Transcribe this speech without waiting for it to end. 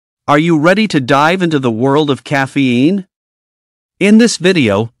Are you ready to dive into the world of caffeine? In this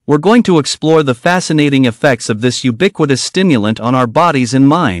video, we're going to explore the fascinating effects of this ubiquitous stimulant on our bodies and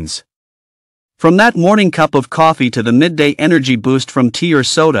minds. From that morning cup of coffee to the midday energy boost from tea or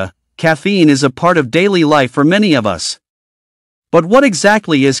soda, caffeine is a part of daily life for many of us. But what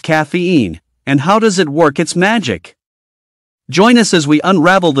exactly is caffeine, and how does it work its magic? Join us as we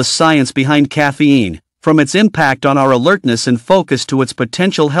unravel the science behind caffeine, from its impact on our alertness and focus to its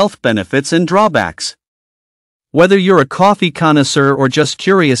potential health benefits and drawbacks. Whether you're a coffee connoisseur or just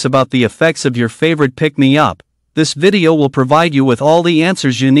curious about the effects of your favorite pick-me-up, this video will provide you with all the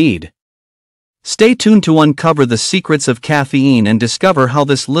answers you need. Stay tuned to uncover the secrets of caffeine and discover how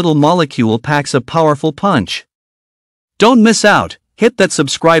this little molecule packs a powerful punch. Don't miss out, hit that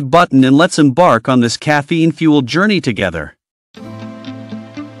subscribe button and let's embark on this caffeine-fueled journey together.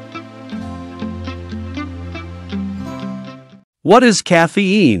 What is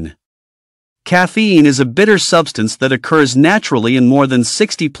caffeine? Caffeine is a bitter substance that occurs naturally in more than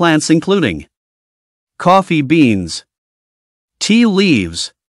 60 plants including coffee beans, tea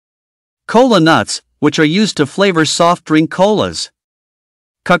leaves, cola nuts, which are used to flavor soft drink colas,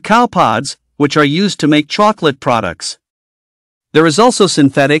 cacao pods, which are used to make chocolate products. There is also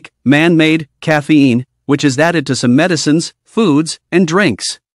synthetic, man-made caffeine, which is added to some medicines, foods, and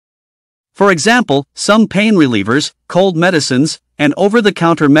drinks. For example, some pain relievers, cold medicines, and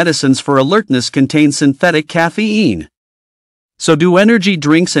over-the-counter medicines for alertness contain synthetic caffeine. So do energy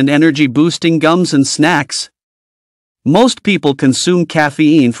drinks and energy-boosting gums and snacks? Most people consume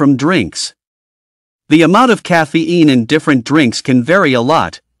caffeine from drinks. The amount of caffeine in different drinks can vary a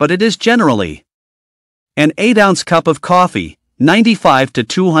lot, but it is generally an 8-ounce cup of coffee, 95 to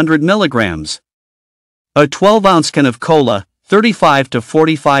 200 milligrams. A 12-ounce can of cola, 35 to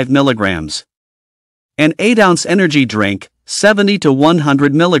 45 milligrams. An 8-ounce energy drink, 70 to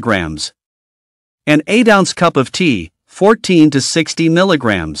 100 milligrams. An 8-ounce cup of tea, 14 to 60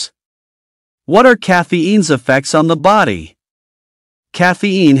 milligrams. What are caffeine's effects on the body?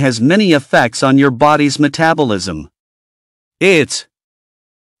 Caffeine has many effects on your body's metabolism. It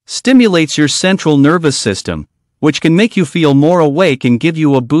stimulates your central nervous system, which can make you feel more awake and give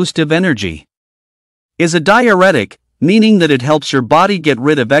you a boost of energy. Is a diuretic, meaning that it helps your body get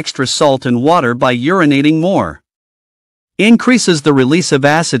rid of extra salt and water by urinating more. Increases the release of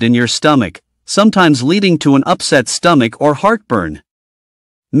acid in your stomach, sometimes leading to an upset stomach or heartburn.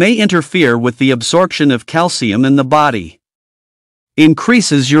 May interfere with the absorption of calcium in the body.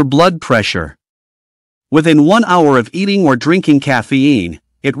 Increases your blood pressure. Within 1 hour of eating or drinking caffeine,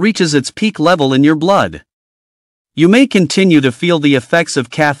 it reaches its peak level in your blood. You may continue to feel the effects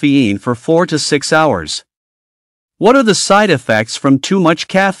of caffeine for 4 to 6 hours. What are the side effects from too much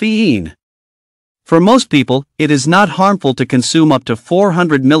caffeine? For most people, it is not harmful to consume up to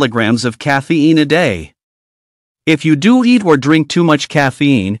 400 milligrams of caffeine a day. If you do eat or drink too much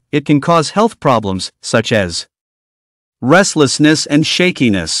caffeine, it can cause health problems such as restlessness and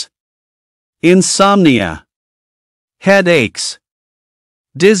shakiness, insomnia, headaches,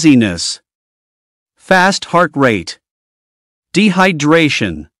 dizziness, fast heart rate,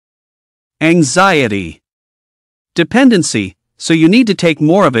 dehydration, anxiety, dependency, so you need to take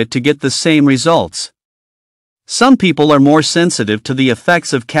more of it to get the same results. Some people are more sensitive to the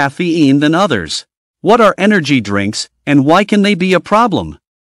effects of caffeine than others. What are energy drinks, and why can they be a problem?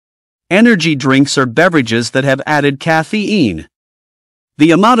 Energy drinks are beverages that have added caffeine.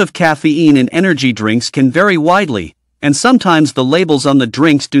 The amount of caffeine in energy drinks can vary widely, and sometimes the labels on the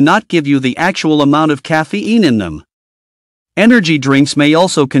drinks do not give you the actual amount of caffeine in them. Energy drinks may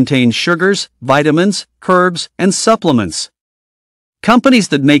also contain sugars, vitamins, herbs, and supplements. Companies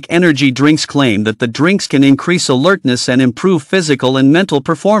that make energy drinks claim that the drinks can increase alertness and improve physical and mental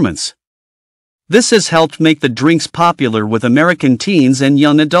performance. This has helped make the drinks popular with American teens and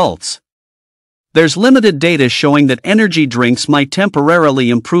young adults. There's limited data showing that energy drinks might temporarily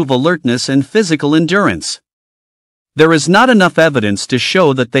improve alertness and physical endurance. There is not enough evidence to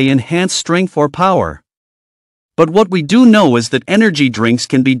show that they enhance strength or power. But what we do know is that energy drinks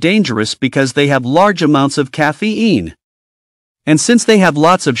can be dangerous because they have large amounts of caffeine. And since they have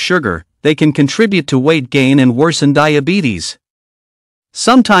lots of sugar, they can contribute to weight gain and worsen diabetes.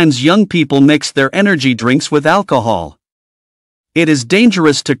 Sometimes young people mix their energy drinks with alcohol. It is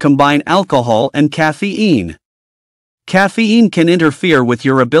dangerous to combine alcohol and caffeine. Caffeine can interfere with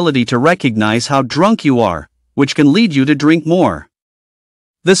your ability to recognize how drunk you are, which can lead you to drink more.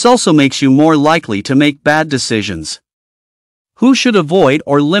 This also makes you more likely to make bad decisions. Who should avoid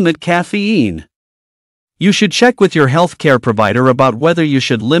or limit caffeine? You should check with your healthcare provider about whether you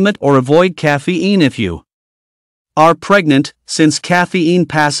should limit or avoid caffeine if you Are pregnant, since caffeine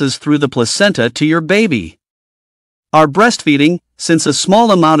passes through the placenta to your baby. Are breastfeeding, since a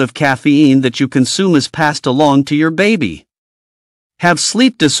small amount of caffeine that you consume is passed along to your baby. Have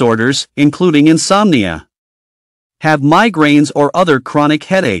sleep disorders, including insomnia. Have migraines or other chronic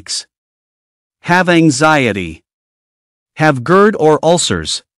headaches. Have anxiety. Have GERD or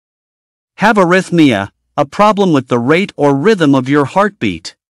ulcers. Have arrhythmia, a problem with the rate or rhythm of your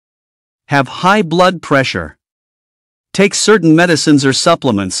heartbeat. Have high blood pressure. Take certain medicines or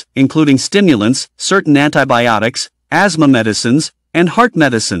supplements, including stimulants, certain antibiotics, asthma medicines, and heart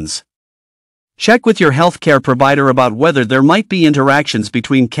medicines. Check with your healthcare provider about whether there might be interactions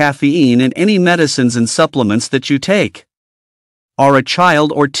between caffeine and any medicines and supplements that you take. Are a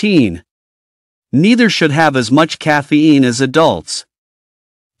child or teen. Neither should have as much caffeine as adults.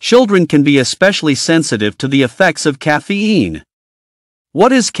 Children can be especially sensitive to the effects of caffeine.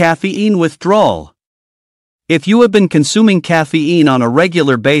 What is caffeine withdrawal? If you have been consuming caffeine on a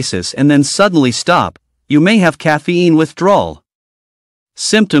regular basis and then suddenly stop, you may have caffeine withdrawal.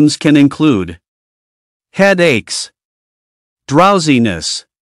 Symptoms can include headaches, drowsiness,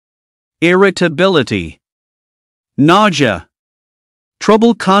 irritability, nausea,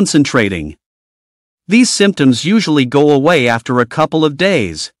 trouble concentrating. These symptoms usually go away after a couple of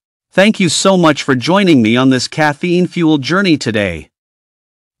days. Thank you so much for joining me on this caffeine-fueled journey today.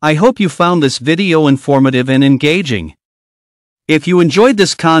 I hope you found this video informative and engaging. If you enjoyed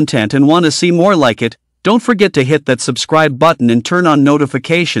this content and want to see more like it, don't forget to hit that subscribe button and turn on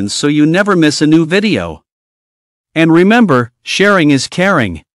notifications so you never miss a new video. And remember, sharing is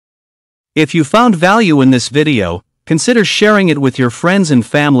caring. If you found value in this video, consider sharing it with your friends and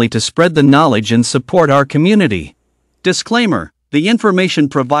family to spread the knowledge and support our community. Disclaimer: the information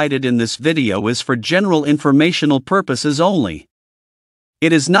provided in this video is for general informational purposes only.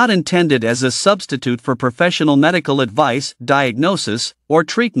 It is not intended as a substitute for professional medical advice, diagnosis, or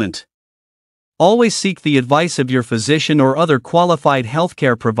treatment. Always seek the advice of your physician or other qualified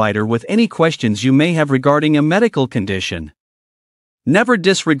healthcare provider with any questions you may have regarding a medical condition. Never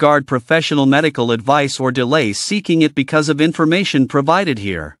disregard professional medical advice or delay seeking it because of information provided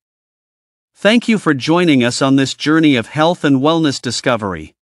here. Thank you for joining us on this journey of health and wellness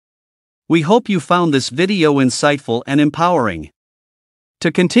discovery. We hope you found this video insightful and empowering.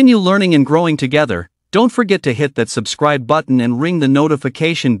 To continue learning and growing together, don't forget to hit that subscribe button and ring the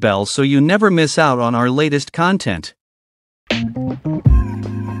notification bell so you never miss out on our latest content.